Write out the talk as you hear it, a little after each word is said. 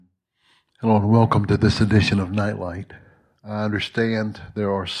Hello and welcome to this edition of Nightlight. I understand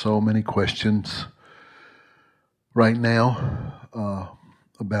there are so many questions right now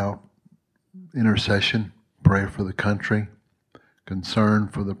about intercession, prayer for the country, concern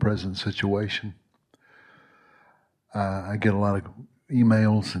for the present situation. I get a lot of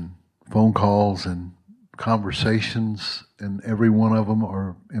emails and phone calls and conversations, and every one of them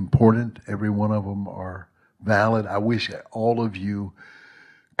are important. Every one of them are valid. I wish all of you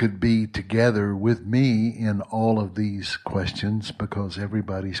could be together with me in all of these questions, because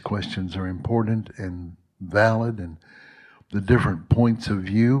everybody's questions are important and valid, and the different points of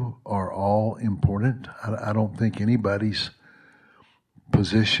view are all important. I don't think anybody's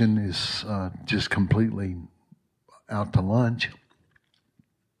position is just completely out to lunch.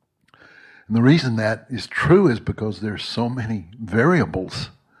 And the reason that is true is because there's so many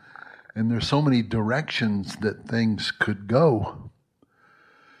variables and there's so many directions that things could go.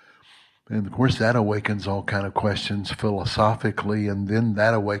 And of course that awakens all kind of questions philosophically, and then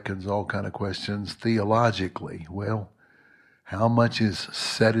that awakens all kind of questions theologically. Well, how much is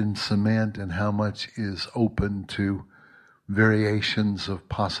set in cement and how much is open to variations of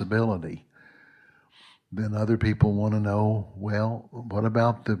possibility? Then other people want to know, well, what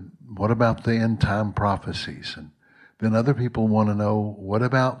about the end time prophecies? And then other people want to know, what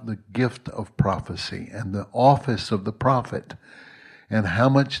about the gift of prophecy and the office of the prophet? And how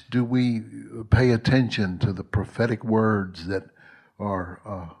much do we pay attention to the prophetic words that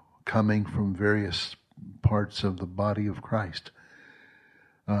are coming from various parts of the body of Christ?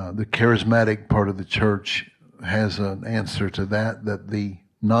 The charismatic part of the church has an answer to that the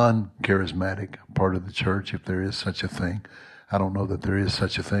non-charismatic part of the church, if there is such a thing, I don't know that there is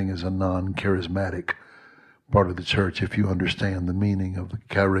such a thing as a non-charismatic part of the church, if you understand the meaning of the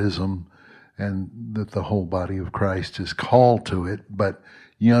charism, and that the whole body of Christ is called to it. But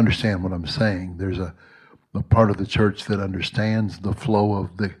you understand what I'm saying. There's a part of the church that understands the flow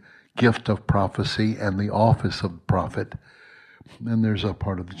of the gift of prophecy and the office of prophet. And there's a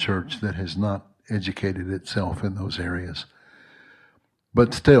part of the church that has not educated itself in those areas.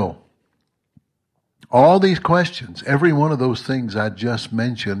 But still, all these questions, every one of those things I just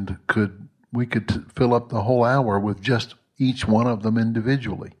mentioned, we could fill up the whole hour with just each one of them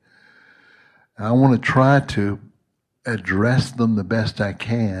individually. I want to try to address them the best I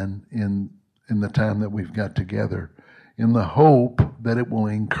can in the time that we've got together, in the hope that it will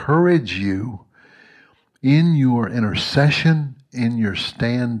encourage you in your intercession, in your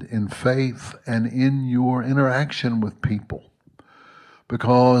stand in faith, and in your interaction with people.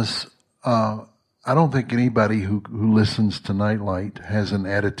 Because I don't think anybody who listens to Nightlight has an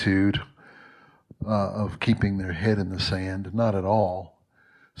attitude of keeping their head in the sand, not at all.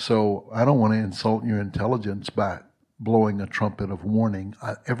 So I don't want to insult your intelligence by blowing a trumpet of warning.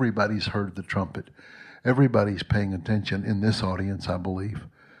 Everybody's heard the trumpet. Everybody's paying attention in this audience, I believe,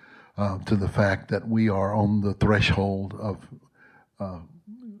 to the fact that we are on the threshold of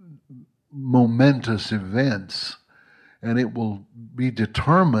momentous events, and it will be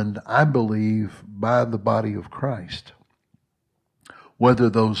determined, I believe, by the body of Christ, whether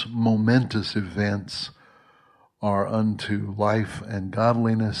those momentous events are unto life and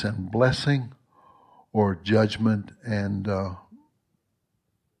godliness and blessing, or judgment and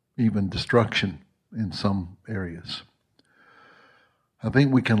even destruction in some areas. I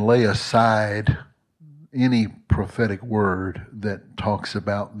think we can lay aside any prophetic word that talks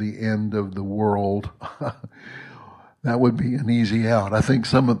about the end of the world. That would be an easy out. I think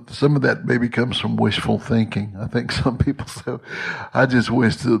some of that maybe comes from wishful thinking. I think some people say, I just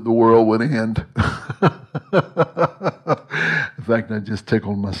wish that the world would end. In fact, I just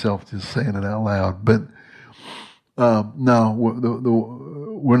tickled myself just saying it out loud. But no,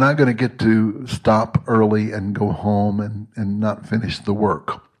 we're not going to get to stop early and go home and not finish the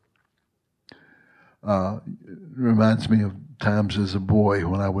work. It reminds me of times as a boy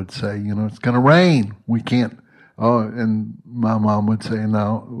when I would say, it's going to rain. We can't. Oh, and my mom would say,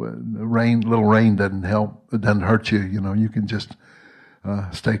 no, little rain doesn't help. It doesn't hurt you. You can just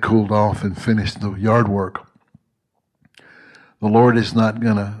stay cooled off and finish the yard work. The Lord is not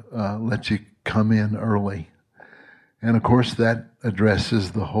going to let you come in early. And of course that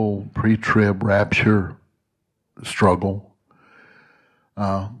addresses the whole pre-trib rapture struggle.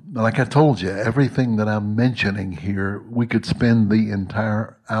 Like I told you, everything that I'm mentioning here, we could spend the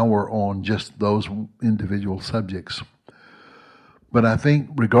entire hour on just those individual subjects. But I think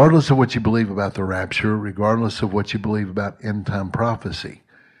regardless of what you believe about the rapture, regardless of what you believe about end-time prophecy,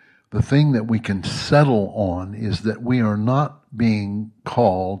 the thing that we can settle on is that we are not being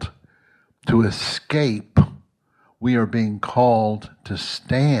called to escape. We are being called to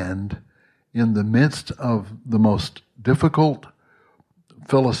stand in the midst of the most difficult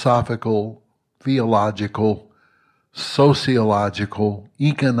philosophical, theological, sociological,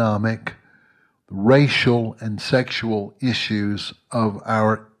 economic, racial, and sexual issues of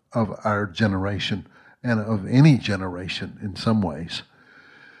our generation and of any generation in some ways.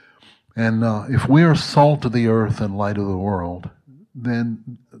 And if we are salt of the earth and light of the world,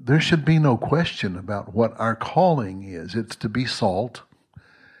 then there should be no question about what our calling is. It's to be salt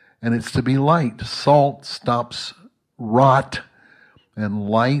and it's to be light. Salt stops rot and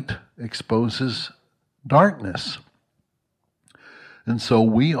light exposes darkness. And so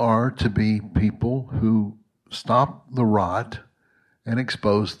we are to be people who stop the rot and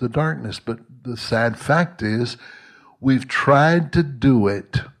expose the darkness. But the sad fact is, we've tried to do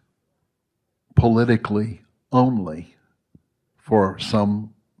it politically only for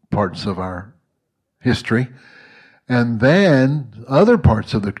some parts of our history. And then other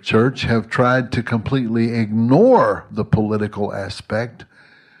parts of the church have tried to completely ignore the political aspect,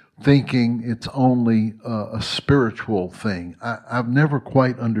 thinking it's only a spiritual thing. I've never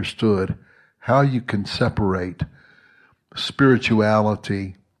quite understood how you can separate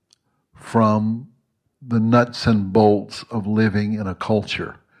spirituality from the nuts and bolts of living in a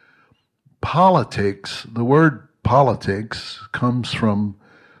culture. Politics, the word politics comes from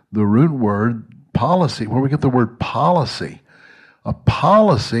the root word policy, where we get the word policy. A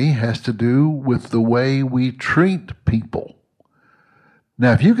policy has to do with the way we treat people.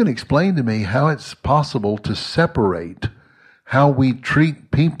 Now, if you can explain to me how it's possible to separate how we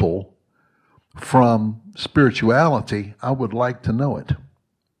treat people from spirituality, I would like to know it.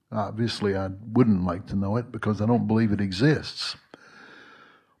 Obviously, I wouldn't like to know it because I don't believe it exists.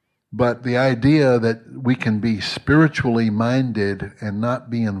 But the idea that we can be spiritually minded and not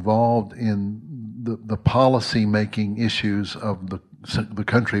be involved in the policy-making issues of the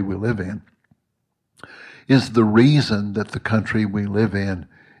country we live in is the reason that the country we live in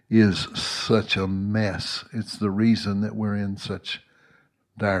is such a mess. It's the reason that we're in such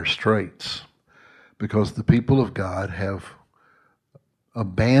dire straits, because the people of God have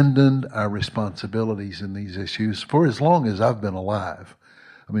abandoned our responsibilities in these issues for as long as I've been alive.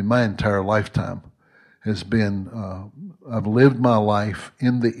 I mean, my entire lifetime has been, I've lived my life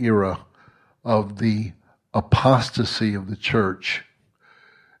in the era of the apostasy of the church,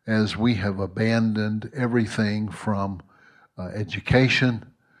 as we have abandoned everything from education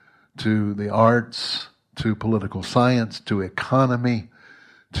to the arts to political science to economy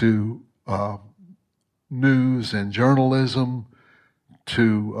to news and journalism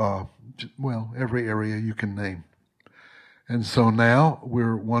to, every area you can name. And so now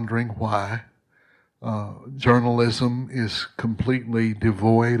we're wondering why journalism is completely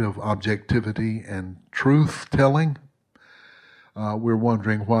devoid of objectivity and truth-telling. We're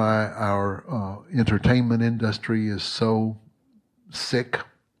wondering why our entertainment industry is so sick,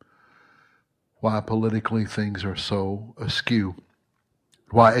 why politically things are so askew,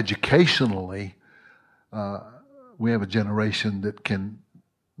 why educationally we have a generation that can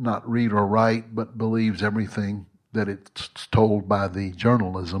not read or write but believes everything that it's told by the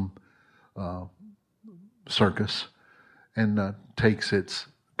journalism circus and takes its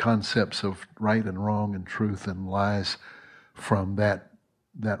concepts of right and wrong and truth and lies from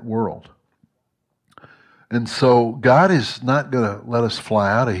that world. And so God is not going to let us fly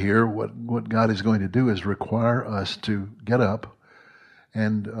out of here. What God is going to do is require us to get up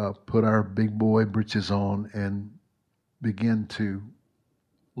and put our big boy britches on and begin to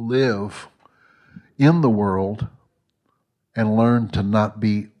live in the world and learn to not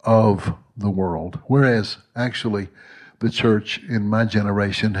be of the world. Whereas actually the church in my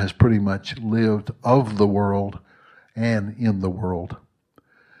generation has pretty much lived of the world and in the world.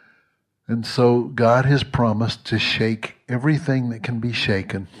 And so God has promised to shake everything that can be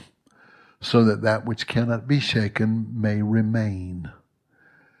shaken so that that which cannot be shaken may remain.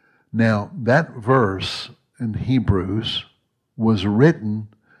 Now, that verse in Hebrews was written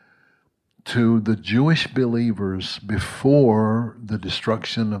to the Jewish believers before the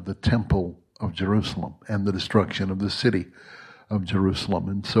destruction of the temple of Jerusalem and the destruction of the city of Jerusalem.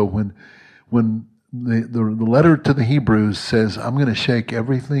 And so when the letter to the Hebrews says, I'm going to shake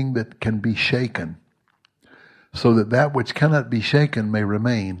everything that can be shaken so that that which cannot be shaken may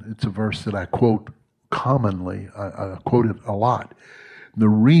remain. It's a verse that I quote commonly. I quote it a lot. The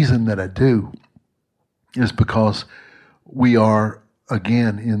reason that I do is because we are,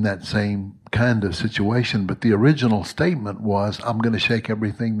 again, in that same kind of situation. But the original statement was, I'm going to shake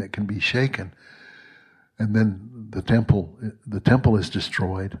everything that can be shaken. And then the temple is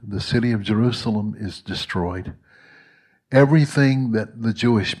destroyed. The city of Jerusalem is destroyed. everything that the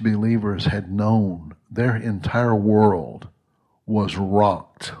Jewish believers had known, their entire world was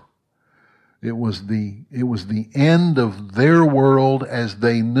rocked. It was the end of their world as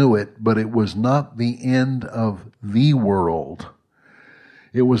they knew it, but it was not the end of the world.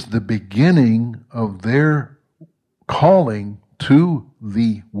 It was the beginning of their calling to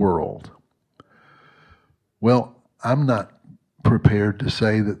the world. Well, I'm not prepared to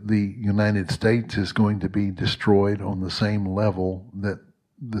say that the United States is going to be destroyed on the same level that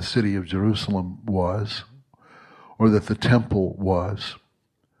the city of Jerusalem was, or that the temple was.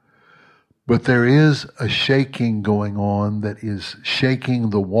 But there is a shaking going on that is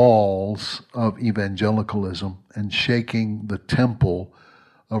shaking the walls of evangelicalism and shaking the temple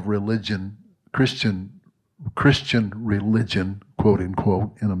of religion, Christian religion, quote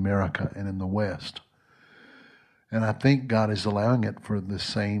unquote, in America and in the West. And I think God is allowing it for the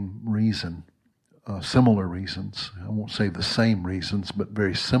same reason, similar reasons. I won't say the same reasons, but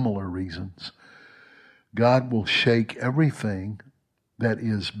very similar reasons. God will shake everything that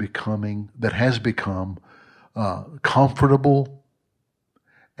has become comfortable,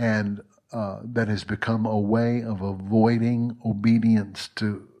 and that has become a way of avoiding obedience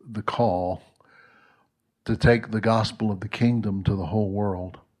to the call to take the gospel of the kingdom to the whole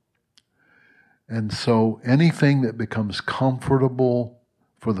world. And so anything that becomes comfortable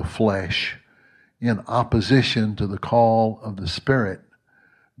for the flesh in opposition to the call of the Spirit,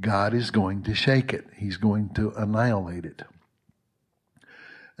 God is going to shake it. He's going to annihilate it.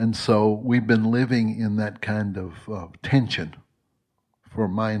 And so we've been living in that kind of tension for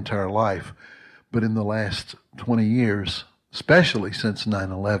my entire life. But in the last 20 years, especially since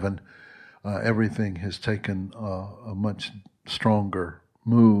 9/11, everything has taken a much stronger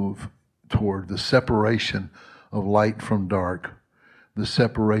move toward the separation of light from dark, the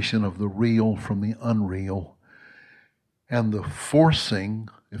separation of the real from the unreal, and the forcing,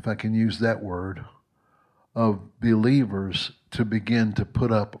 if I can use that word, of believers to begin to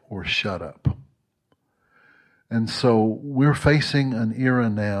put up or shut up. And so we're facing an era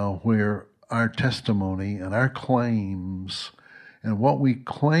now where our testimony and our claims and what we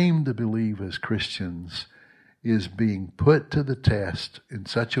claim to believe as Christians is being put to the test in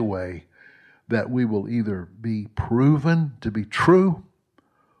such a way that we will either be proven to be true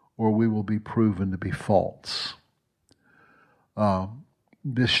or we will be proven to be false.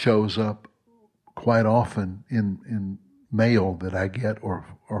 This shows up quite often in mail that I get or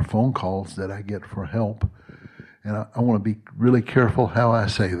phone calls that I get for help. And I want to be really careful how I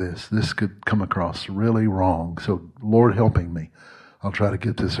say this. This could come across really wrong. So Lord helping me, I'll try to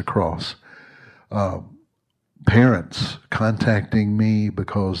get this across. Parents contacting me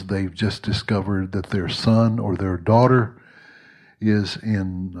because they've just discovered that their son or their daughter is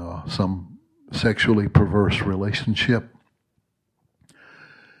in some sexually perverse relationship.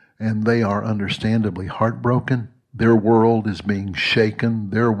 And they are understandably heartbroken. Their world is being shaken.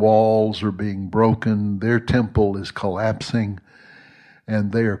 Their walls are being broken. Their temple is collapsing.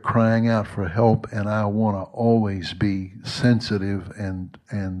 And they are crying out for help. And I want to always be sensitive and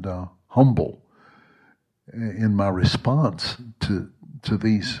humble in my response to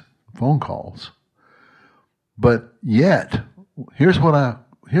these phone calls. But yet, here's what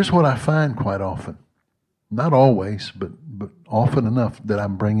I find quite often. Not always, but often enough that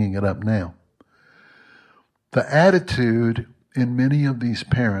I'm bringing it up now. The attitude in many of these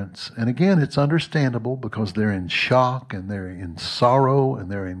parents, and again, it's understandable because they're in shock and they're in sorrow and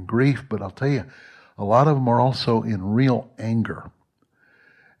they're in grief, but I'll tell you, a lot of them are also in real anger.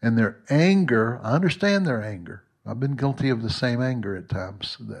 And their anger, I understand their anger. I've been guilty of the same anger at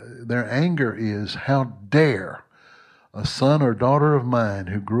times. Their anger is, how dare a son or daughter of mine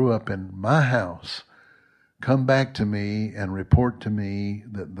who grew up in my house come back to me and report to me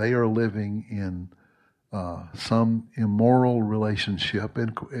that they are living in some immoral relationship,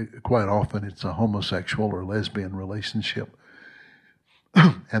 and quite often it's a homosexual or lesbian relationship.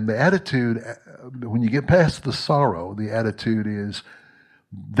 And the attitude, when you get past the sorrow, the attitude is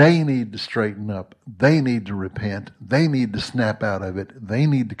they need to straighten up, they need to repent, they need to snap out of it, they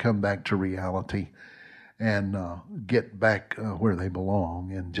need to come back to reality and get back where they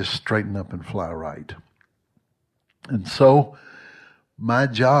belong and just straighten up and fly right. And so my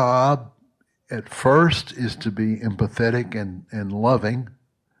job at first is to be empathetic and loving.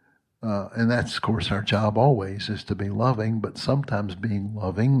 And that's, of course, our job always is to be loving. But sometimes being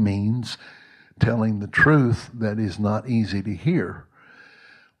loving means telling the truth that is not easy to hear.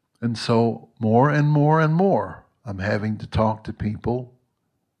 And so more and more and more, I'm having to talk to people.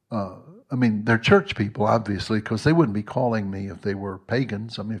 They're church people, obviously, because they wouldn't be calling me if they were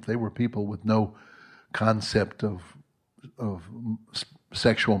pagans. If they were people with no concept of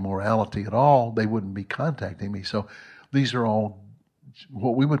sexual morality at all, they wouldn't be contacting me. So these are all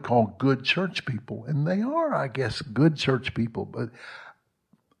what we would call good church people. And they are, I guess, good church people. But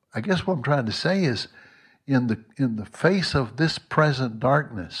I guess what I'm trying to say is in the face of this present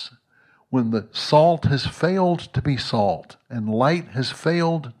darkness, when the salt has failed to be salt and light has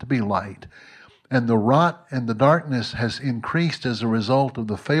failed to be light, and the rot and the darkness has increased as a result of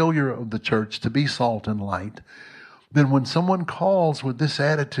the failure of the church to be salt and light, then when someone calls with this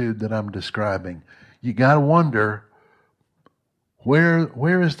attitude that I'm describing, you got to wonder,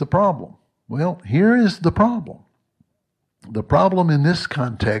 where is the problem? Well, here is the problem. The problem in this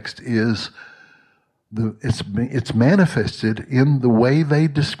context is it's manifested in the way they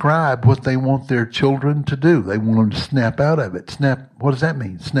describe what they want their children to do. They want them to snap out of it. What does that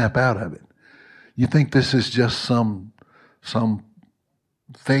mean? Snap out of it. You think this is just some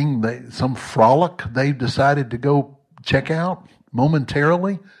thing, some frolic they've decided to go check out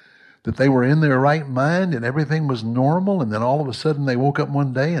momentarily, that they were in their right mind and everything was normal, and then all of a sudden they woke up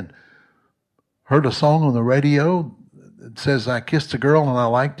one day and heard a song on the radio that says, I kissed a girl and I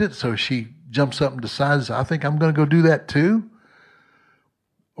liked it, so she jumps up and decides, I think I'm going to go do that too?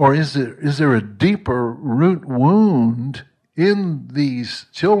 Or is there a deeper root wound in these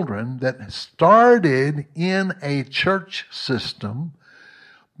children that started in a church system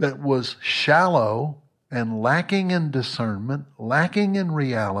that was shallow and lacking in discernment, lacking in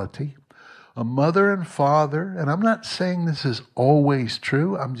reality? A mother and father, and I'm not saying this is always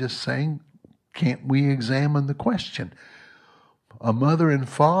true, I'm just saying, can't we examine the question? A mother and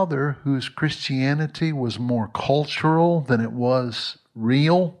father whose Christianity was more cultural than it was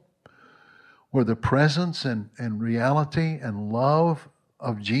real, where the presence and reality and love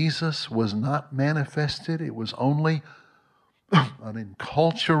of Jesus was not manifested. It was only an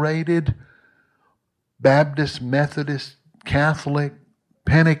enculturated Baptist, Methodist, Catholic,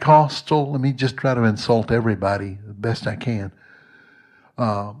 Pentecostal, let me just try to insult everybody the best I can,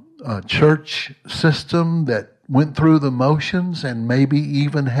 a church system that went through the motions and maybe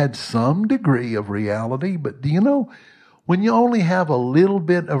even had some degree of reality. But do you know, when you only have a little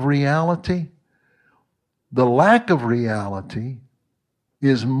bit of reality, the lack of reality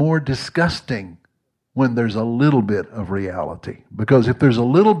is more disgusting when there's a little bit of reality. Because if there's a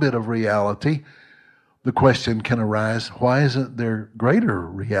little bit of reality, the question can arise, why isn't there greater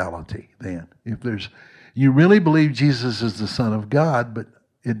reality then? You really believe Jesus is the Son of God, but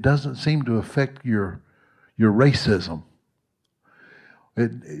it doesn't seem to affect your racism.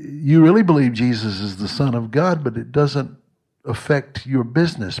 You really believe Jesus is the Son of God, but it doesn't affect your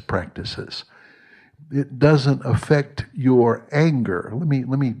business practices. It doesn't affect your anger. Let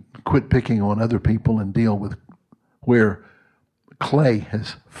me quit picking on other people and deal with where Clay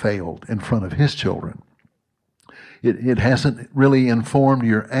has failed in front of his children. It hasn't really informed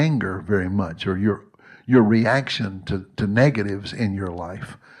your anger very much, or your reaction to negatives in your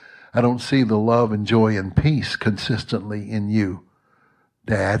life. I don't see the love and joy and peace consistently in you,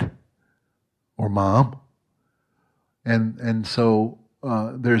 Dad or Mom. And so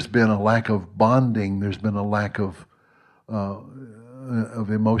there's been a lack of bonding. There's been a lack of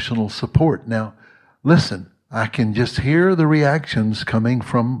emotional support. Now, listen, I can just hear the reactions coming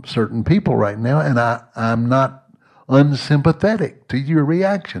from certain people right now, and I'm not unsympathetic to your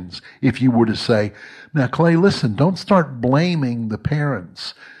reactions. If you were to say, now, Clay, listen, don't start blaming the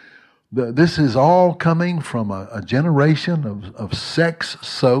parents. This is all coming from a generation of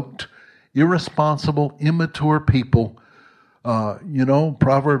sex-soaked, irresponsible, immature people.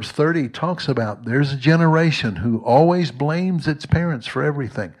 Proverbs 30 talks about there's a generation who always blames its parents for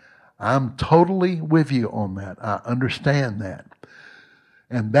everything. I'm totally with you on that. I understand that.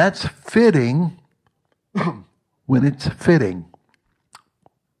 And that's fitting when it's fitting.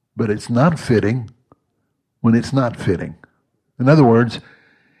 But it's not fitting when it's not fitting. In other words,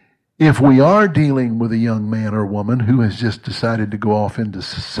 if we are dealing with a young man or woman who has just decided to go off into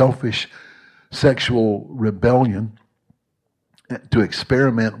selfish sexual rebellion, to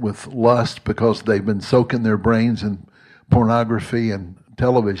experiment with lust because they've been soaking their brains in pornography and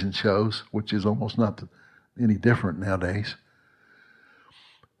television shows, which is almost not any different nowadays,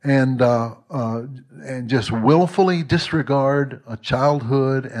 and just willfully disregard a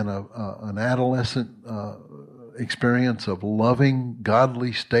childhood and an adolescent experience of loving,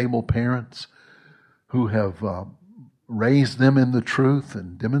 godly, stable parents who have raised them in the truth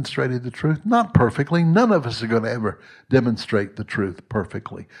and demonstrated the truth. Not perfectly. None of us are going to ever demonstrate the truth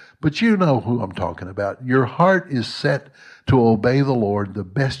perfectly. But you know who I'm talking about. Your heart is set to obey the Lord the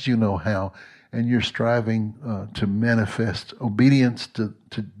best you know how, and you're striving to manifest obedience to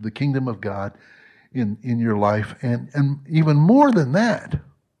the kingdom of God in your life. And even more than that,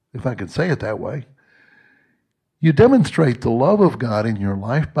 if I could say it that way, you demonstrate the love of God in your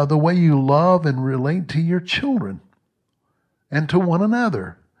life by the way you love and relate to your children and to one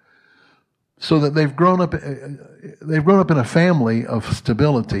another, so that they've grown up in a family of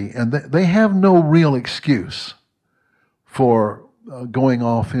stability, and they have no real excuse for going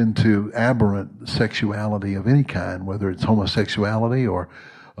off into aberrant sexuality of any kind, whether it's homosexuality or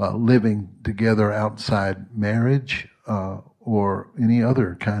living together outside marriage or any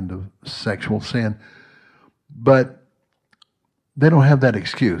other kind of sexual sin. But they don't have that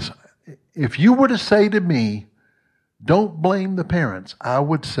excuse. If you were to say to me, don't blame the parents, I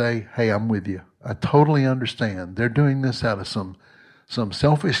would say, hey, I'm with you. I totally understand. They're doing this out of some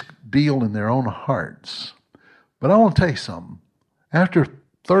selfish deal in their own hearts. But I want to tell you something. After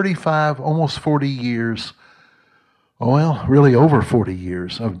 35, almost 40 years, well, really over 40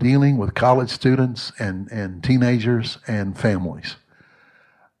 years of dealing with college students and teenagers and families,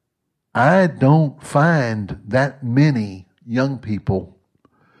 I don't find that many young people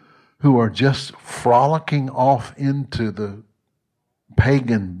who are just frolicking off into the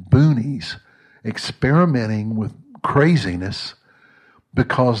pagan boonies, experimenting with craziness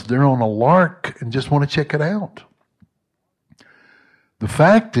because they're on a lark and just want to check it out. The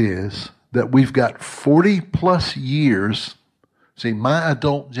fact is that we've got 40 plus years. See, my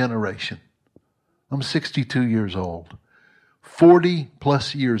adult generation, I'm 62 years old. 40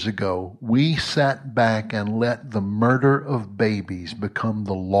 plus years ago, we sat back and let the murder of babies become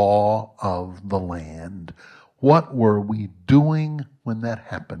the law of the land. What were we doing when that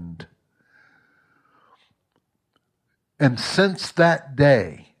happened? And since that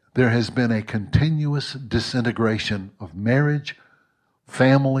day, there has been a continuous disintegration of marriage,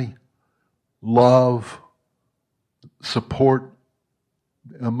 family, love, support,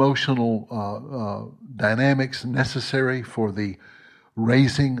 emotional dynamics necessary for the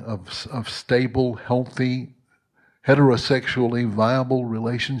raising of stable, healthy, heterosexually viable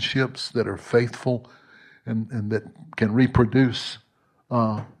relationships that are faithful and that can reproduce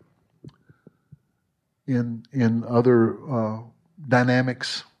in other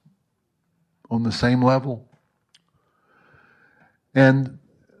dynamics on the same level. And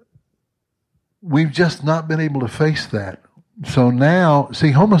we've just not been able to face that. So now,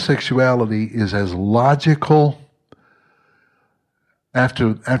 see, homosexuality is as logical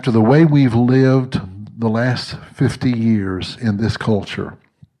after the way we've lived the last 50 years in this culture.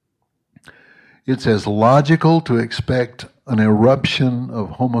 It's as logical to expect an eruption of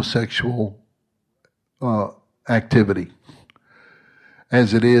homosexual activity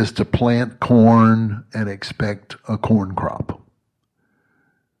as it is to plant corn and expect a corn crop.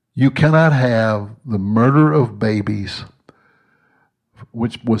 You cannot have the murder of babies,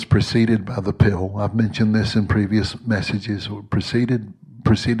 which was preceded by the pill. I've mentioned this in previous messages, preceded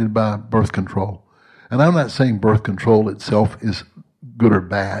by birth control. And I'm not saying birth control itself is good or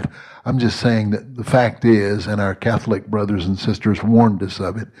bad. I'm just saying that the fact is, and our Catholic brothers and sisters warned us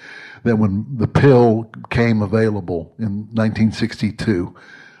of it, that when the pill came available in 1962,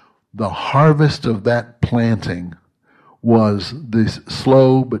 the harvest of that planting was this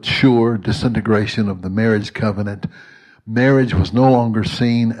slow but sure disintegration of the marriage covenant. Marriage was no longer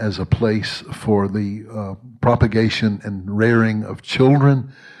seen as a place for the propagation and rearing of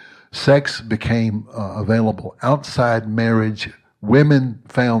children. Sex became available outside marriage. Women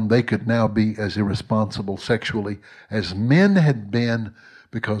found they could now be as irresponsible sexually as men had been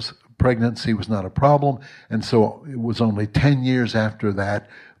because pregnancy was not a problem. And so it was only 10 years after that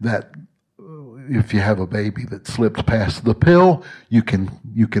if you have a baby that slipped past the pill, you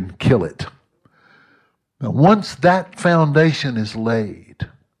can kill it. Now, once that foundation is laid,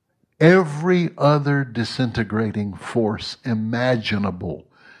 every other disintegrating force imaginable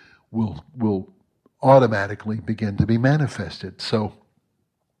will automatically begin to be manifested. So,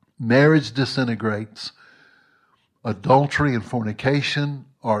 marriage disintegrates, adultery and fornication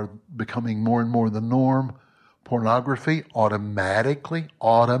are becoming more and more the norm. Pornography automatically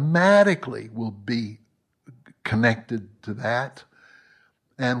will be connected to that.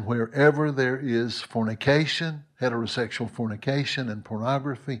 And wherever there is fornication, heterosexual fornication and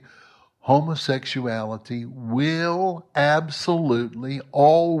pornography, homosexuality will absolutely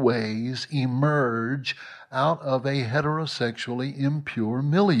always emerge out of a heterosexually impure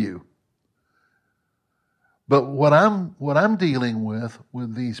milieu. But what I'm dealing with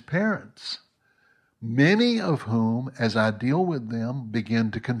these parents, many of whom, as I deal with them, begin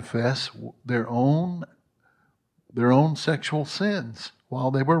to confess their own sexual sins while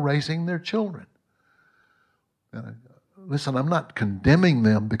they were raising their children. And listen, I'm not condemning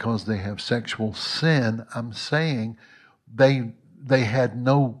them because they have sexual sin. I'm saying they had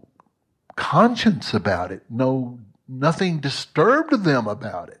no conscience about it. Nothing disturbed them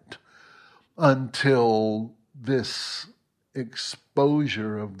about it until this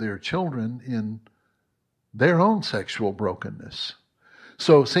exposure of their children in their own sexual brokenness.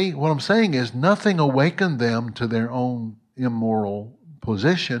 So see, what I'm saying is nothing awakened them to their own immoral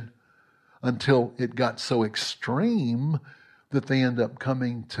position until it got so extreme that they end up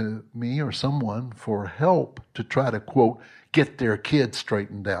coming to me or someone for help to try to, quote, get their kids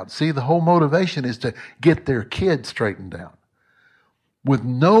straightened out. See, the whole motivation is to get their kids straightened out, with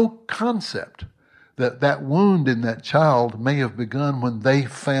no concept that that wound in that child may have begun when they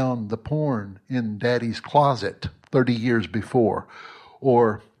found the porn in daddy's closet 30 years before,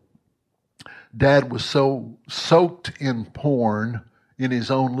 or dad was so soaked in porn in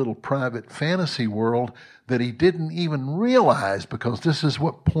his own little private fantasy world that he didn't even realize, because this is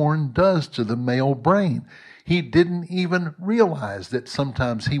what porn does to the male brain. He didn't even realize that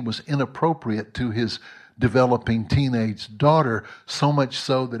sometimes he was inappropriate to his developing teenage daughter, so much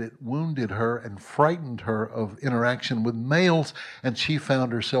so that it wounded her and frightened her of interaction with males, and she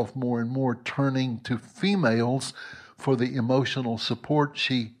found herself more and more turning to females for the emotional support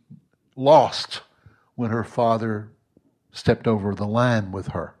she lost when her father stepped over the line with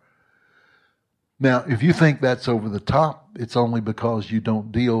her. Now, if you think that's over the top, it's only because you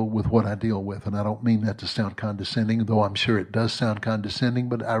don't deal with what I deal with. And I don't mean that to sound condescending, though I'm sure it does sound condescending,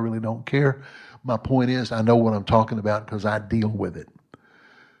 but I really don't care. My point is, I know what I'm talking about because I deal with it.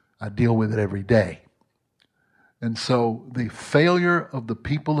 I deal with it every day. And so the failure of the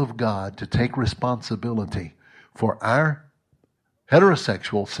people of God to take responsibility for our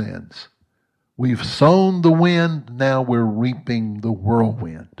heterosexual sins, we've sown the wind, now we're reaping the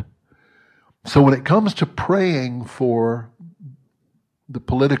whirlwind. So when it comes to praying for the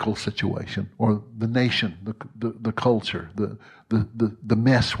political situation or the nation, the culture, the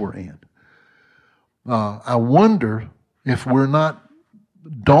mess we're in, I wonder if we're not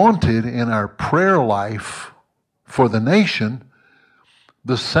daunted in our prayer life for the nation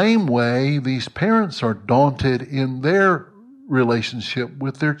the same way these parents are daunted in their relationship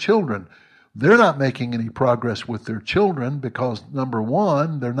with their children. They're not making any progress with their children because, number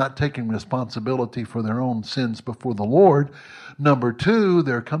one, they're not taking responsibility for their own sins before the Lord. Number two,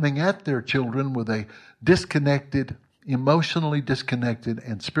 they're coming at their children with a disconnected, emotionally disconnected,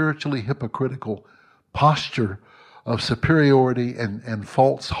 and spiritually hypocritical posture of superiority and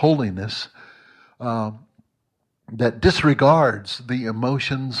false holiness that disregards the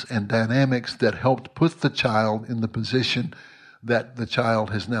emotions and dynamics that helped put the child in the position that the child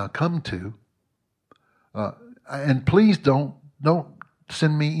has now come to. And please don't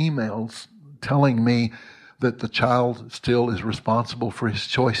send me emails telling me that the child still is responsible for his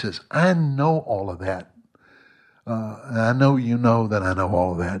choices. I know all of that. And I know you know that I know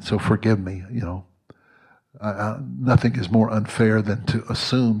all of that, so forgive me, nothing is more unfair than to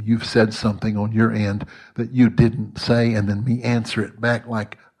assume you've said something on your end that you didn't say and then me answer it back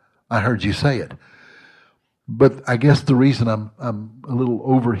like I heard you say it. But I guess the reason I'm a little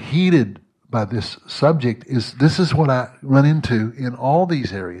overheated by this subject is this is what I run into in all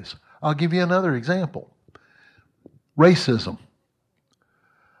these areas. I'll give you another example. Racism.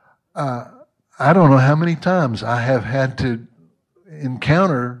 I don't know how many times I have had to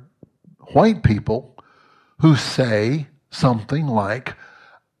encounter white people who say something like,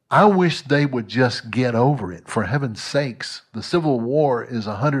 I wish they would just get over it. For heaven's sakes, the Civil War is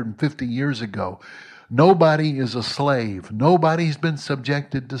 150 years ago. Nobody is a slave. Nobody's been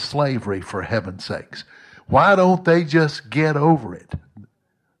subjected to slavery, for heaven's sakes. Why don't they just get over it?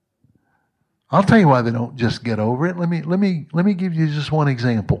 I'll tell you why they don't just get over it. Let me give you just one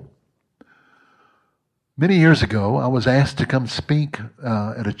example. Many years ago, I was asked to come speak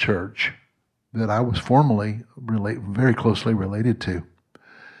at a church that I was formerly very closely related to.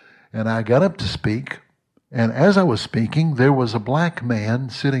 And I got up to speak, and as I was speaking, there was a black man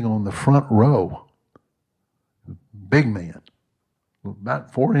sitting on the front row. Big man,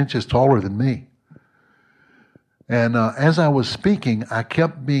 about 4 inches taller than me. And as I was speaking, I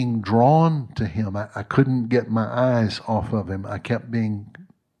kept being drawn to him. I couldn't get my eyes off of him. I kept being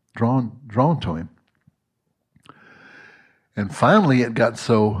drawn to him. And finally it got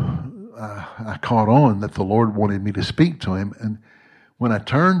so, I caught on that the Lord wanted me to speak to him. And when I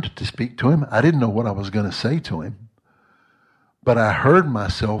turned to speak to him, I didn't know what I was going to say to him. But I heard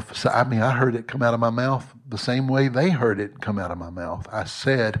myself say, I heard it come out of my mouth the same way they heard it come out of my mouth. I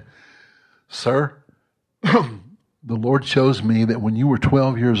said, Sir, the Lord shows me that when you were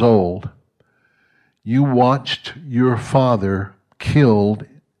 12 years old, You watched your father killed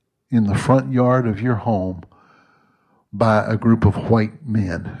in the front yard of your home by a group of white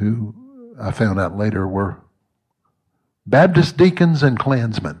men who I found out later were Baptist deacons and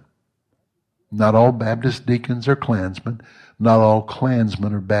Klansmen. Not all Baptist deacons are Klansmen. Not all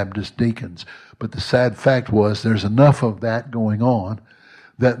Klansmen are Baptist deacons. But the sad fact was there's enough of that going on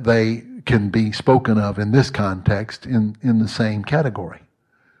that they can be spoken of in this context in the same category.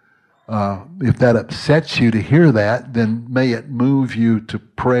 If that upsets you to hear that, then may it move you to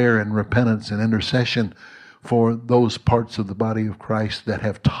prayer and repentance and intercession for those parts of the body of Christ that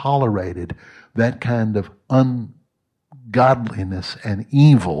have tolerated that kind of ungodliness and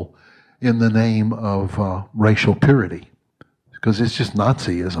evil in the name of racial purity. Because it's just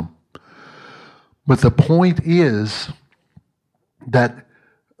Nazism. But the point is that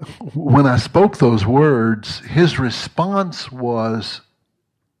when I spoke those words, his response was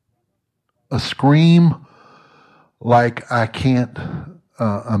a scream like I can't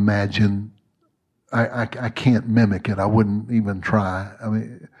imagine. I can't mimic it. I wouldn't even try. I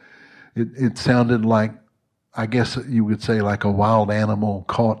mean, it sounded like, I guess you would say, like a wild animal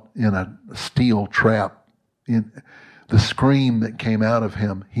caught in a steel trap. In the scream that came out of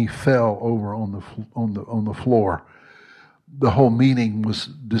him, he fell over on the floor. The whole meeting was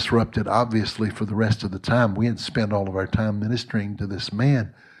disrupted, obviously, for the rest of the time. We had spent all of our time ministering to this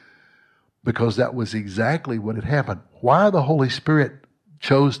man because that was exactly what had happened. Why the Holy Spirit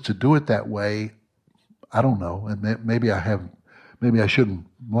chose to do it that way, I don't know. And maybe I shouldn't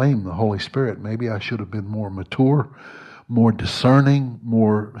blame the Holy Spirit. Maybe I should have been more mature, more discerning,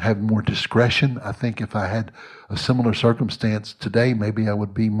 have more discretion. I think if I had a similar circumstance today, maybe I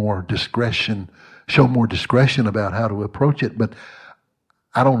would be show more discretion about how to approach it. But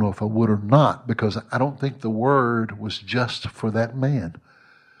I don't know if I would or not, because I don't think the word was just for that man.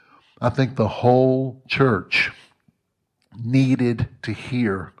 I think the whole church needed to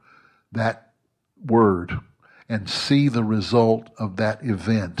hear that word and see the result of that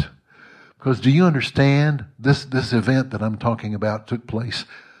event. Because do you understand, this event that I'm talking about took place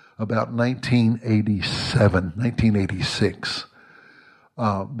about 1986.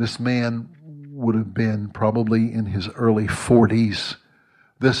 This man would have been probably in his early 40s.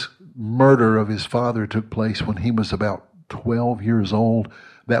 This murder of his father took place when he was about 12 years old.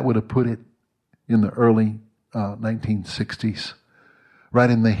 That would have put it in the early 1960s, right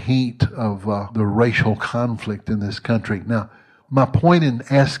in the heat of the racial conflict in this country. Now, my point in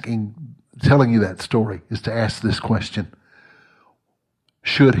telling you that story is to ask this question.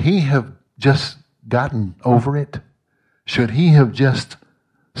 Should he have just gotten over it? Should he have just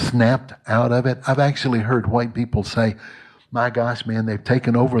snapped out of it? I've actually heard white people say, my gosh, man, they've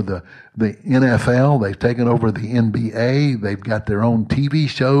taken over the NFL, they've taken over the NBA, they've got their own TV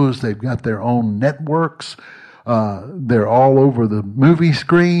shows, they've got their own networks, they're all over the movie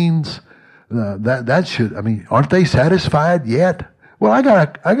screens. Aren't they satisfied yet? Well, I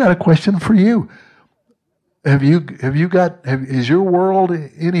got a question for you. Is your world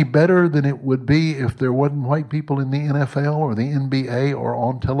any better than it would be if there wasn't white people in the NFL or the NBA or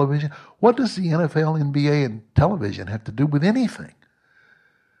on television? What does the NFL, NBA, and television have to do with anything?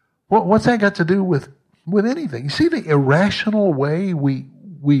 What's that got to do with anything? You see the irrational way we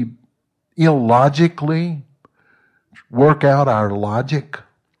illogically work out our logic?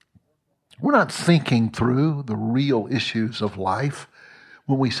 We're not thinking through the real issues of life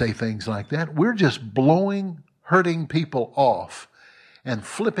when we say things like that. We're just hurting people off and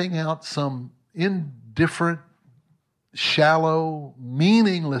flipping out some indifferent, shallow,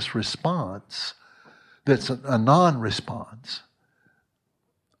 meaningless response that's a non-response.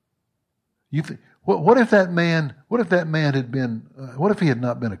 You think, what if that man had been, what if he had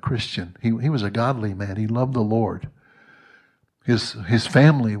not been a Christian? He was a godly man. He loved the Lord. His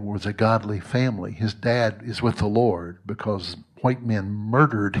family was a godly family. His dad is with the Lord because white men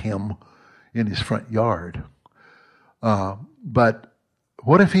murdered him in his front yard. But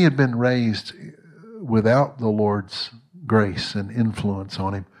what if he had been raised without the Lord's grace and influence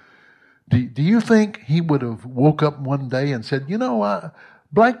on him? Do you think he would have woke up one day and said,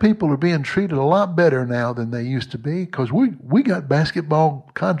 black people are being treated a lot better now than they used to be because we got basketball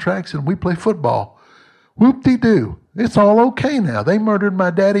contracts and we play football. Whoop-de-doo. It's all okay now. They murdered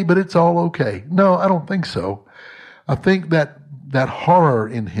my daddy, but it's all okay. No, I don't think so. I think that horror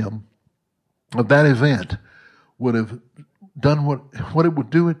in him of that event would have done what it would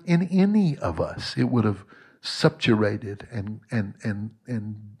do in any of us. It would have subjugated and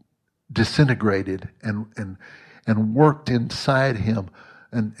disintegrated and worked inside him,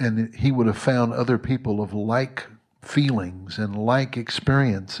 and he would have found other people of like feelings and like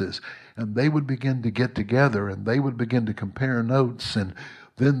experiences. And they would begin to get together and they would begin to compare notes. And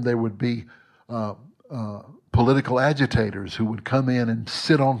then there would be political agitators who would come in and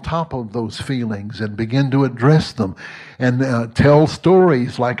sit on top of those feelings and begin to address them and tell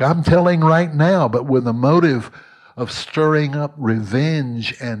stories like I'm telling right now, but with a motive of stirring up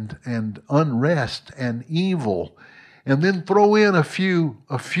revenge and unrest and evil. And then throw in a few,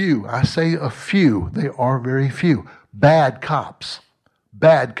 I say a few, they are very few, bad cops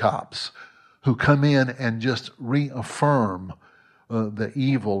who come in and just reaffirm the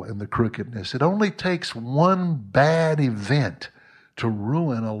evil and the crookedness. It only takes one bad event to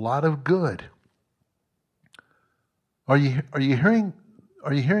ruin a lot of good. Are you hearing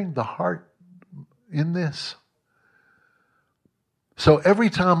the heart in this? So every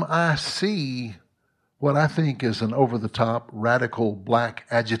time I see what I think is an over-the-top radical black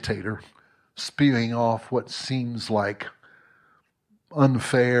agitator spewing off what seems like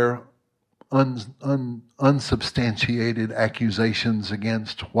unfair, unsubstantiated accusations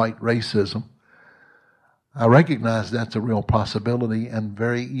against white racism, I recognize that's a real possibility and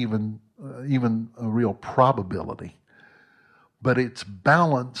very even a real probability. But it's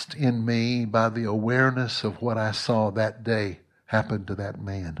balanced in me by the awareness of what I saw that day happen to that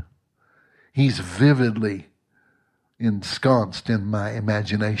man. He's vividly ensconced in my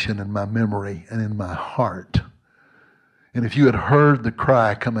imagination and my memory and in my heart. And if you had heard the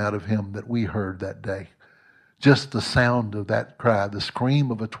cry come out of him that we heard that day, just the sound of that cry, the scream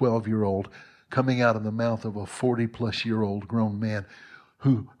of a 12-year-old coming out of the mouth of a 40-plus-year-old grown man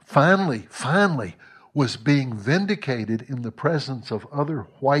who finally was being vindicated in the presence of other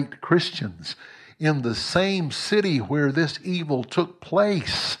white Christians in the same city where this evil took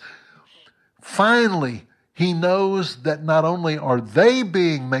place. Finally, he knows that not only are they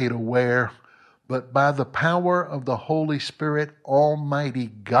being made aware, but by the power of the Holy Spirit, Almighty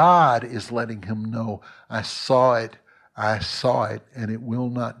God is letting him know, I saw it, and it will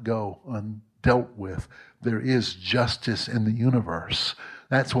not go undealt with. There is justice in the universe.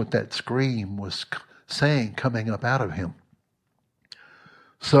 That's what that scream was saying coming up out of him.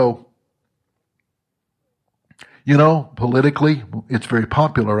 So, politically, it's very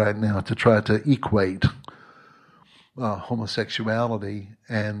popular right now to try to equate homosexuality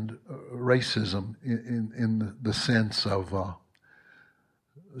and racism in the sense of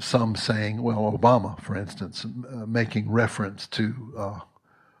some saying, well, Obama, for instance, making reference to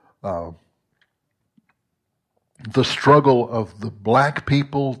the struggle of the black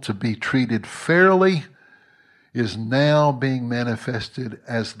people to be treated fairly is now being manifested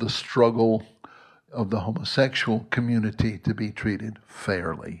as the struggle of the homosexual community to be treated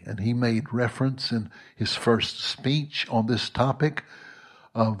fairly. And he made reference in his first speech on this topic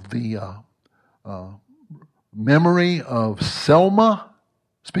of the memory of Selma,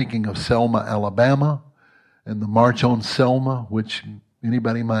 speaking of Selma, Alabama, and the March on Selma, which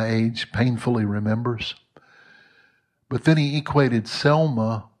anybody my age painfully remembers. But then he equated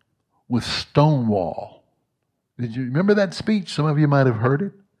Selma with Stonewall. Did you remember that speech? Some of you might have heard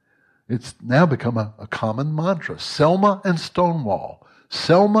it. It's now become a common mantra. Selma and Stonewall.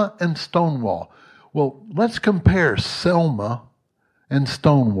 Selma and Stonewall. Well, let's compare Selma and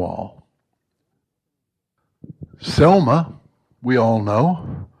Stonewall. Selma, we all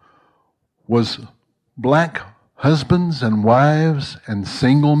know, was black husbands and wives and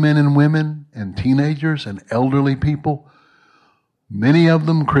single men and women and teenagers and elderly people, many of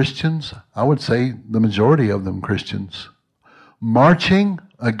them Christians, I would say the majority of them Christians, marching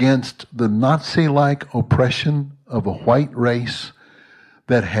against the Nazi-like oppression of a white race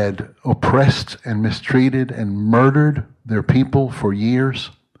that had oppressed and mistreated and murdered their people for years.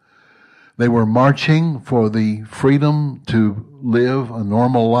 They were marching for the freedom to live a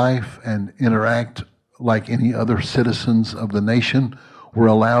normal life and interact like any other citizens of the nation were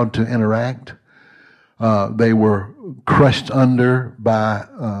allowed to interact. They were crushed under by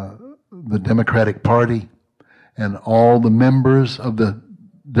the Democratic Party and all the members of the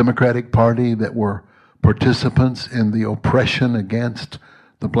Democratic Party that were participants in the oppression against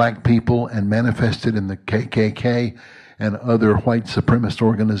the black people and manifested in the KKK and other white supremacist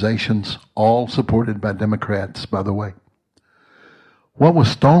organizations, all supported by Democrats, by the way. What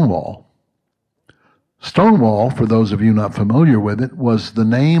was Stonewall? Stonewall, for those of you not familiar with it, was the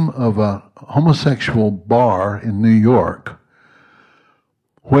name of a homosexual bar in New York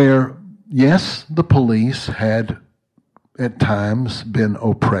where, yes, the police had at times been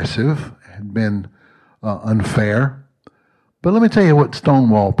oppressive, had been unfair. But let me tell you what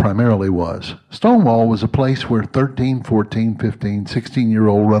Stonewall primarily was. Stonewall was a place where 13, 14, 15,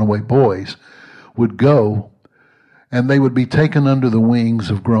 16-year-old runaway boys would go and they would be taken under the wings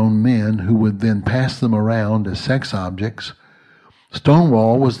of grown men who would then pass them around as sex objects.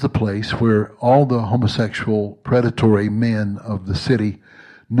 Stonewall was the place where all the homosexual, predatory men of the city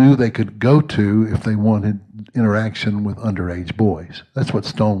knew they could go to if they wanted interaction with underage boys. That's what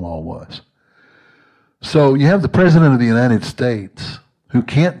Stonewall was. So you have the President of the United States who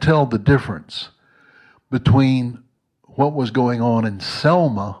can't tell the difference between what was going on in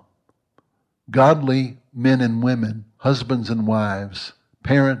Selma, godly men and women, husbands and wives,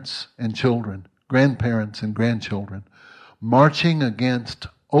 parents and children, grandparents and grandchildren, marching against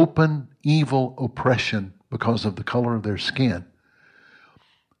open evil oppression because of the color of their skin.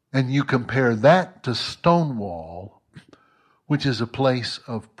 And you compare that to Stonewall, which is a place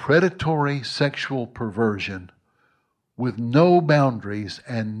of predatory sexual perversion with no boundaries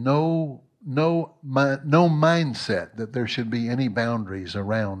and no mindset that there should be any boundaries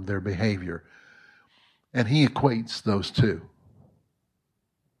around their behavior. And he equates those two.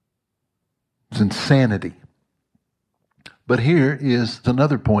 It's insanity. But here is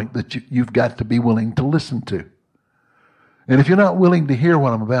another point that you've got to be willing to listen to. And if you're not willing to hear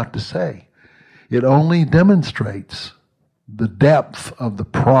what I'm about to say, it only demonstrates the depth of the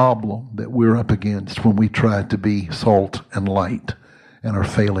problem that we're up against when we try to be salt and light and are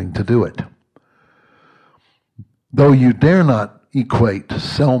failing to do it. Though you dare not equate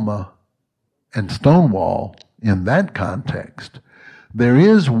Selma and Stonewall in that context, there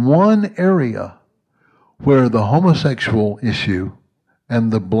is one area where the homosexual issue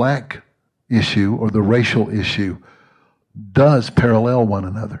and the black issue or the racial issue does parallel one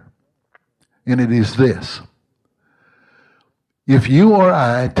another. And it is this. If you or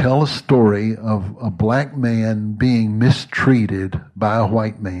I tell a story of a black man being mistreated by a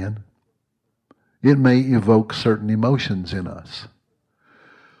white man, it may evoke certain emotions in us.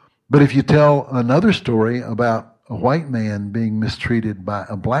 But if you tell another story about a white man being mistreated by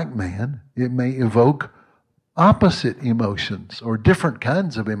a black man, it may evoke opposite emotions or different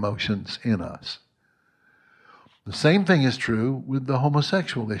kinds of emotions in us. The same thing is true with the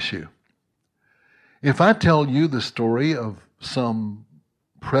homosexual issue. If I tell you the story of some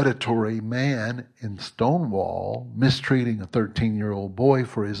predatory man in Stonewall mistreating a 13-year-old boy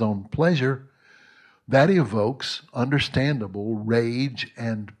for his own pleasure, that evokes understandable rage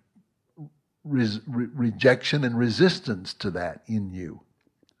and rejection and resistance to that in you.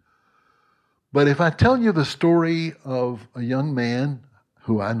 But if I tell you the story of a young man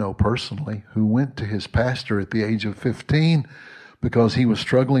who I know personally, who went to his pastor at the age of 15 because he was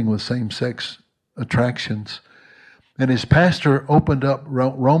struggling with same-sex attractions, and his pastor opened up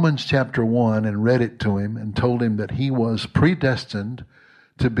Romans chapter 1 and read it to him and told him that he was predestined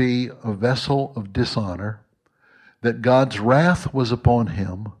to be a vessel of dishonor, that God's wrath was upon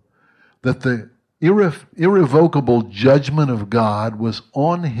him, that the irrevocable judgment of God was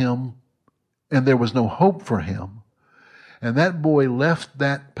on him and there was no hope for him. And that boy left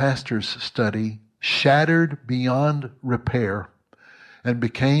that pastor's study shattered beyond repair and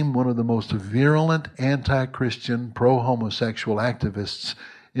became one of the most virulent anti-Christian, pro-homosexual activists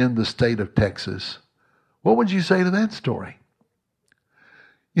in the state of Texas. What would you say to that story?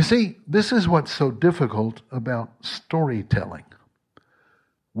 You see, this is what's so difficult about storytelling.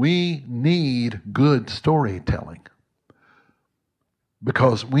 We need good storytelling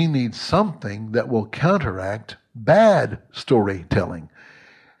because we need something that will counteract bad storytelling.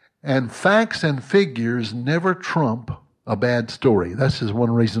 And facts and figures never trump a bad story. This is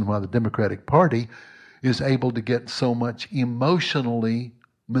one reason why the Democratic Party is able to get so much emotionally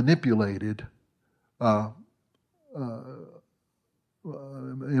manipulated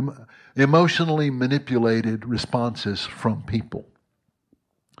responses from people.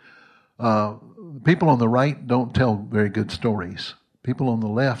 People on the right don't tell very good stories. People on the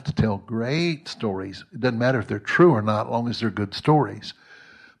left tell great stories. It doesn't matter if they're true or not, as long as they're good stories.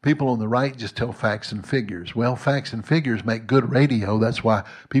 People on the right just tell facts and figures. Well, facts and figures make good radio. That's why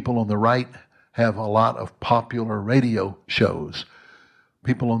people on the right have a lot of popular radio shows.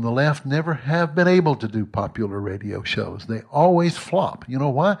 People on the left never have been able to do popular radio shows. They always flop. You know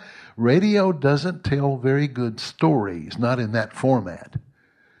why? Radio doesn't tell very good stories, not in that format.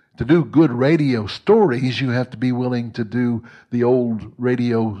 To do good radio stories, you have to be willing to do the old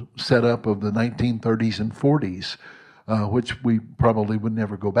radio setup of the 1930s and 40s, which we probably would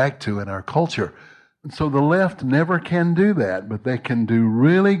never go back to in our culture. And so the left never can do that, but they can do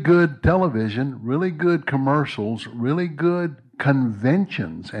really good television, really good commercials, really good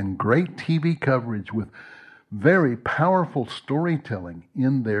conventions, and great TV coverage with very powerful storytelling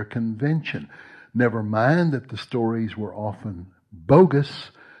in their convention. Never mind that the stories were often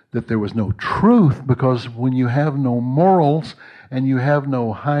bogus. that there was no truth, because when you have no morals and you have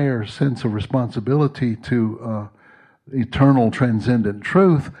no higher sense of responsibility to eternal transcendent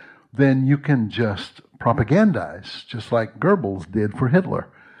truth, then you can just propagandize, just like Goebbels did for Hitler.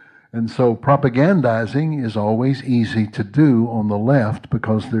 And so propagandizing is always easy to do on the left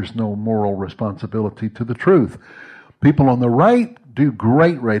because there's no moral responsibility to the truth. People on the right do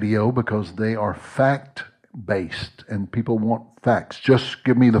great radio because they are fact-based, and people want facts. Just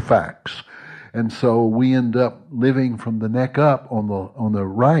give me the facts. And so we end up living from the neck up on the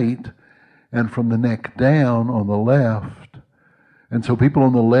right and from the neck down on the left. And so people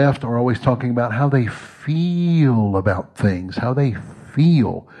on the left are always talking about how they feel about things, how they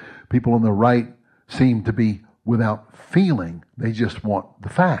feel. People on the right seem to be without feeling. They just want the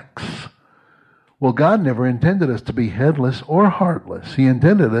facts. Well, God never intended us to be headless or heartless. He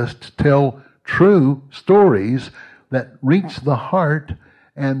intended us to tell true stories that reach the heart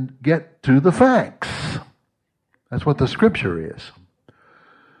and get to the facts. That's what the Scripture is.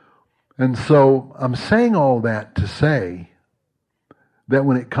 And so I'm saying all that to say that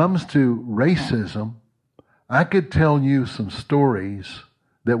when it comes to racism, I could tell you some stories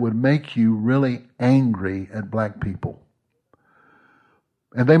that would make you really angry at black people.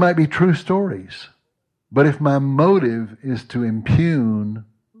 And they might be true stories. But if my motive is to impugn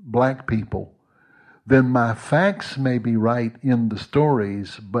black people, then my facts may be right in the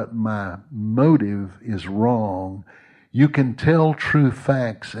stories, but my motive is wrong. You can tell true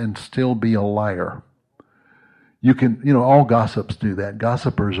facts and still be a liar. You can, all gossips do that.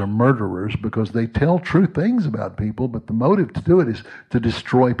 Gossipers are murderers because they tell true things about people, but the motive to do it is to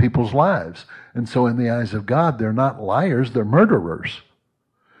destroy people's lives. And so in the eyes of God, they're not liars, they're murderers.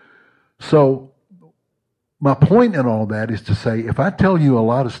 So my point in all that is to say, if I tell you a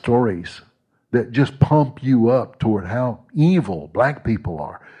lot of stories that just pump you up toward how evil black people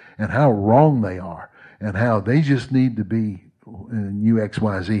are and how wrong they are and how they just need to be,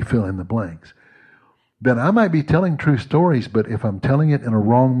 UXYZ, fill in the blanks, then I might be telling true stories, but if I'm telling it in a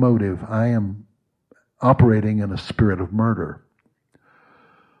wrong motive, I am operating in a spirit of murder.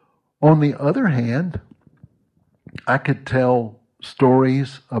 On the other hand, I could tell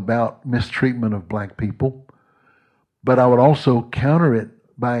stories about mistreatment of black people, but I would also counter it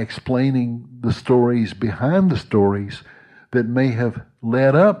by explaining the stories behind the stories that may have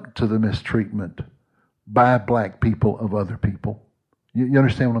led up to the mistreatment by black people of other people. You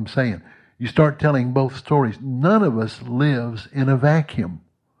understand what I'm saying? You start telling both stories. None of us lives in a vacuum.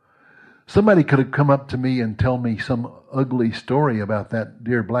 Somebody could have come up to me and tell me some ugly story about that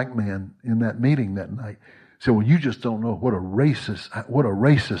dear black man in that meeting that night. Say, well, you just don't know what a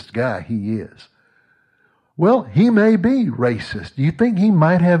racist guy he is. Well, he may be racist. Do you think he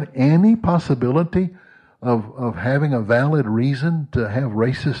might have any possibility of having a valid reason to have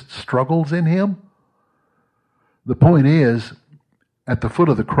racist struggles in him? The point is, at the foot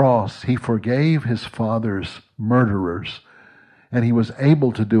of the cross, he forgave his father's murderers, and he was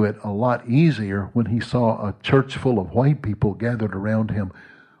able to do it a lot easier when he saw a church full of white people gathered around him,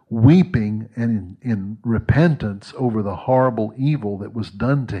 weeping and in repentance over the horrible evil that was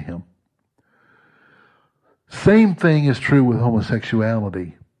done to him. Same thing is true with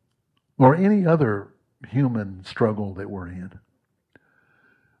homosexuality or any other human struggle that we're in.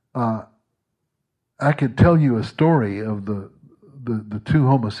 I could tell you a story of the two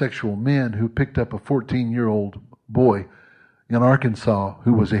homosexual men who picked up a 14-year-old boy in Arkansas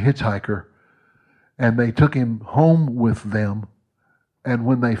who was a hitchhiker, and they took him home with them, and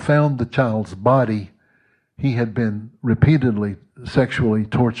when they found the child's body, he had been repeatedly sexually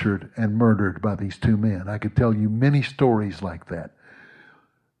tortured and murdered by these two men. I could tell you many stories like that.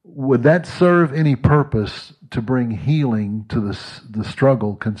 Would that serve any purpose to bring healing to the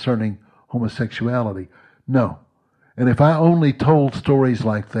struggle concerning homosexuality? No. And if I only told stories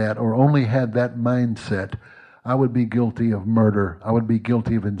like that or only had that mindset, I would be guilty of murder. I would be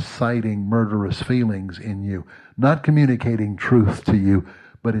guilty of inciting murderous feelings in you. Not communicating truth to you,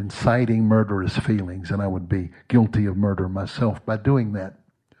 but inciting murderous feelings. And I would be guilty of murder myself by doing that.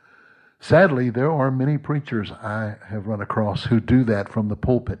 Sadly, there are many preachers I have run across who do that from the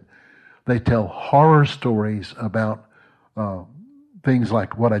pulpit. They tell horror stories about things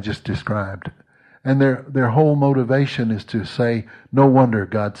like what I just described. And their whole motivation is to say, no wonder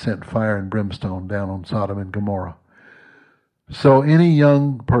God sent fire and brimstone down on Sodom and Gomorrah. So any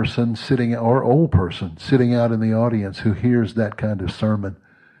young person or old person sitting out in the audience who hears that kind of sermon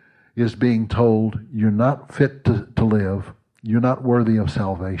is being told, you're not fit to live, you're not worthy of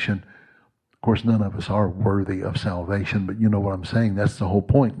salvation. Of course, none of us are worthy of salvation, but you know what I'm saying. That's the whole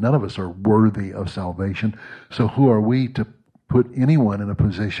point. None of us are worthy of salvation. So who are we to put anyone in a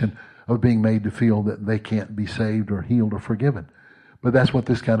position of being made to feel that they can't be saved or healed or forgiven. But that's what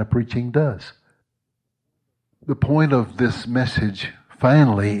this kind of preaching does. The point of this message,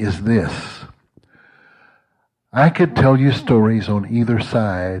 finally, is this. I could tell you stories on either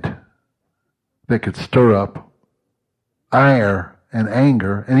side that could stir up ire and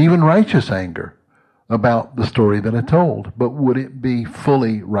anger, and even righteous anger, about the story that I told. But would it be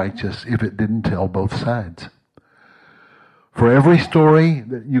fully righteous if it didn't tell both sides? For every story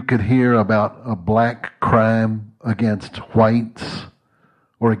that you could hear about a black crime against whites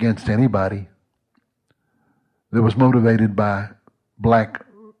or against anybody that was motivated by black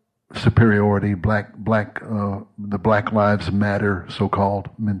superiority, the Black Lives Matter so-called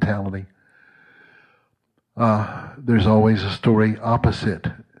mentality, there's always a story opposite.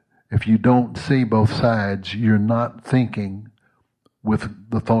 If you don't see both sides, you're not thinking with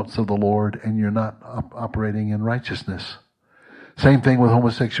the thoughts of the Lord, and you're not operating in righteousness. Same thing with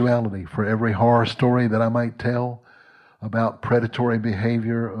homosexuality. For every horror story that I might tell about predatory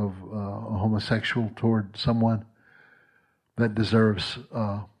behavior of a homosexual toward someone that deserves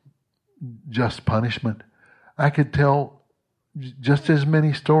just punishment, I could tell just as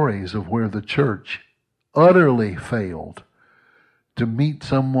many stories of where the church utterly failed to meet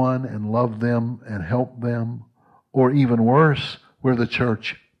someone and love them and help them, or even worse, where the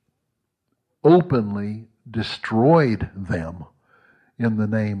church openly destroyed them in the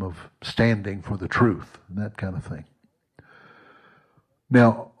name of standing for the truth and that kind of thing.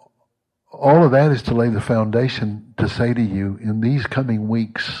 Now, all of that is to lay the foundation to say to you, in these coming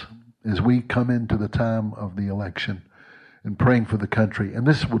weeks, as we come into the time of the election and praying for the country, and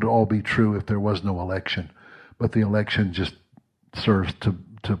this would all be true if there was no election, but the election just serves to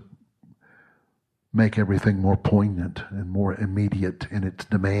make everything more poignant and more immediate in its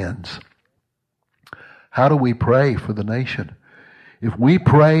demands. How do we pray for the nation? If we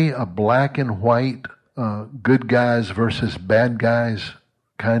pray a black and white, good guys versus bad guys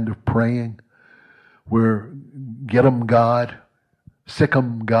kind of praying, where get 'em God, sick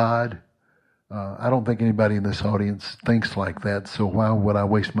 'em God, I don't think anybody in this audience thinks like that, so why would I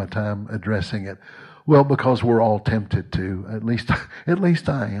waste my time addressing it? Well, because we're all tempted to. At least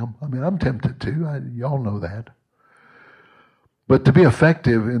I am. I mean, I'm tempted to. Y'all know that. But to be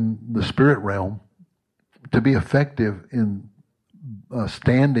effective in the spirit realm, to be effective in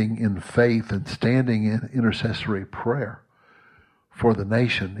standing in faith and standing in intercessory prayer for the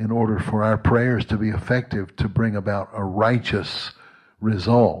nation, in order for our prayers to be effective to bring about a righteous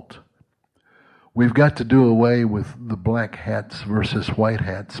result, we've got to do away with the black hats versus white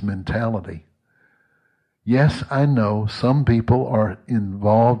hats mentality. Yes, I know some people are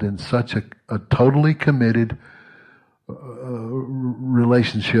involved in such a totally committed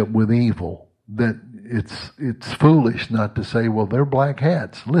relationship with evil that it's foolish not to say, well, they're black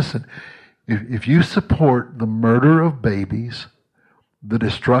hats. Listen, if you support the murder of babies, the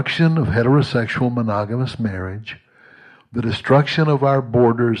destruction of heterosexual monogamous marriage, the destruction of our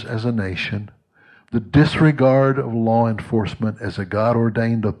borders as a nation, the disregard of law enforcement as a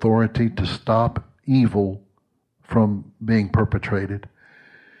God-ordained authority to stop evil from being perpetrated,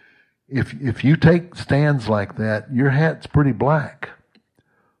 if you take stands like that, your hat's pretty black.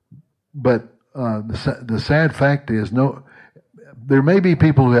 But the sad fact is, there may be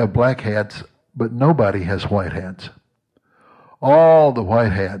people who have black hats, but nobody has white hats. All the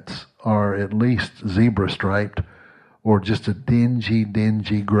white hats are at least zebra striped or just a dingy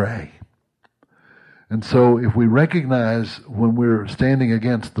gray. And so if we recognize when we're standing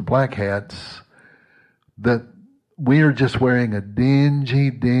against the black hats that we are just wearing a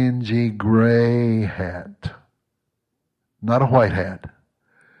dingy gray hat, not a white hat,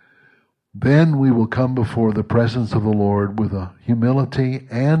 then we will come before the presence of the Lord with a humility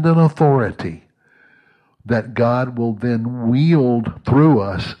and an authority that God will then wield through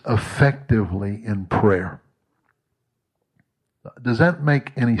us effectively in prayer. Does that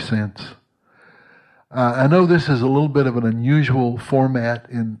make any sense? I know this is a little bit of an unusual format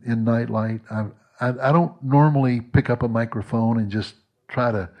in Nightlight. I don't normally pick up a microphone and just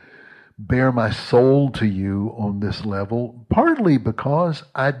try to bare my soul to you on this level, partly because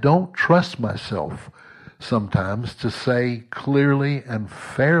I don't trust myself sometimes to say clearly and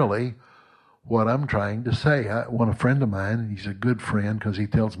fairly what I'm trying to say. A friend of mine, he's a good friend because he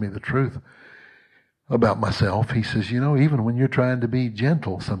tells me the truth about myself. He says, even when you're trying to be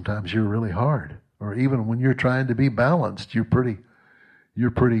gentle, sometimes you're really hard. Or even when you're trying to be balanced, you're pretty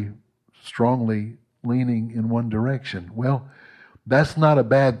strongly leaning in one direction. Well, that's not a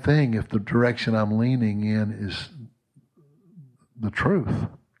bad thing if the direction I'm leaning in is the truth.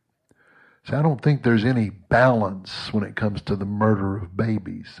 So I don't think there's any balance when it comes to the murder of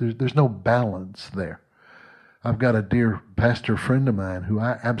babies. There's no balance there. I've got a dear pastor friend of mine who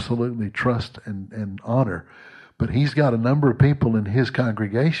I absolutely trust and honor, but he's got a number of people in his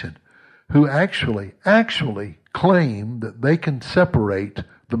congregation who actually claim that they can separate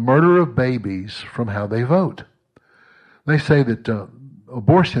the murder of babies from how they vote. They say that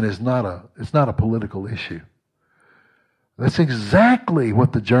abortion is not a political issue. That's exactly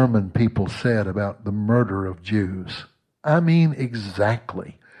what the German people said about the murder of Jews. I mean,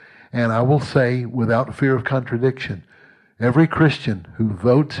 exactly. And I will say, without fear of contradiction, every Christian who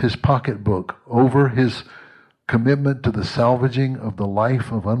votes his pocketbook over his commitment to the salvaging of the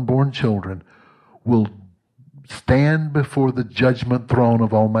life of unborn children will stand before the judgment throne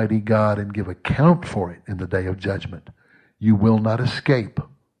of Almighty God and give account for it in the day of judgment. You will not escape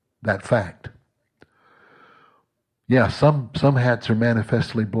that fact. Yeah, some hats are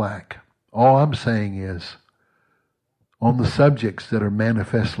manifestly black. All I'm saying is, on the subjects that are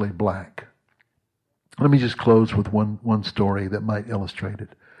manifestly black, let me just close with one story that might illustrate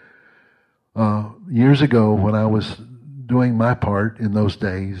it. Years ago, when I was doing my part in those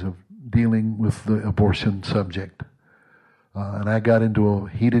days of dealing with the abortion subject, and I got into a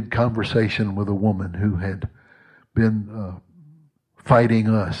heated conversation with a woman who had been fighting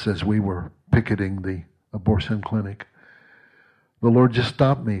us as we were picketing the abortion clinic. The Lord just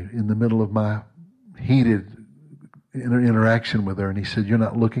stopped me in the middle of my heated interaction with her, and He said, "You're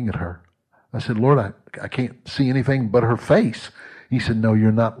not looking at her." I said, "Lord, I can't see anything but her face." He said, "No,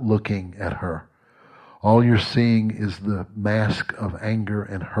 you're not looking at her. All you're seeing is the mask of anger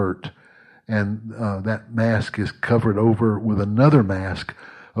and hurt, and that mask is covered over with another mask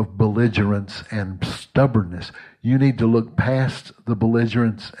of belligerence and stubbornness. You need to look past the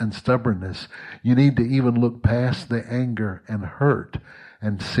belligerence and stubbornness. You need to even look past the anger and hurt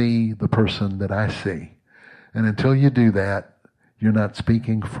and see the person that I see. And until you do that, you're not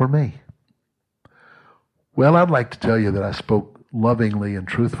speaking for me." Well, I'd like to tell you that I spoke lovingly and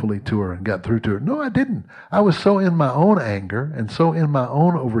truthfully to her and got through to her. No, I didn't. I was so in my own anger and so in my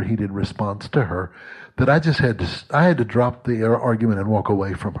own overheated response to her that I just had to drop the argument and walk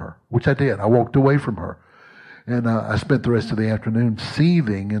away from her, which I did. I walked away from her. And I spent the rest of the afternoon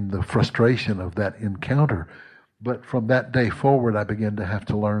seething in the frustration of that encounter. But from that day forward, I began to have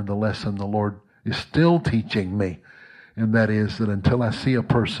to learn the lesson the Lord is still teaching me. And that is that until I see a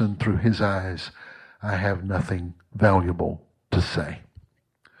person through His eyes, I have nothing valuable to say.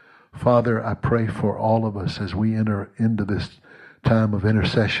 Father, I pray for all of us as we enter into this time of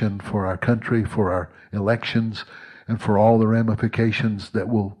intercession for our country, for our elections, and for all the ramifications that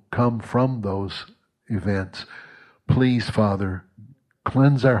will come from those events. Please, Father,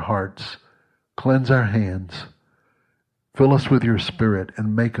 cleanse our hearts, cleanse our hands, fill us with your Spirit,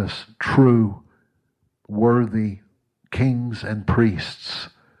 and make us true, worthy kings and priests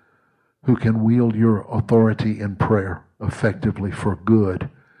who can wield your authority in prayer effectively for good.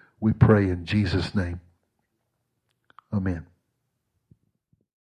 We pray in Jesus' name. Amen.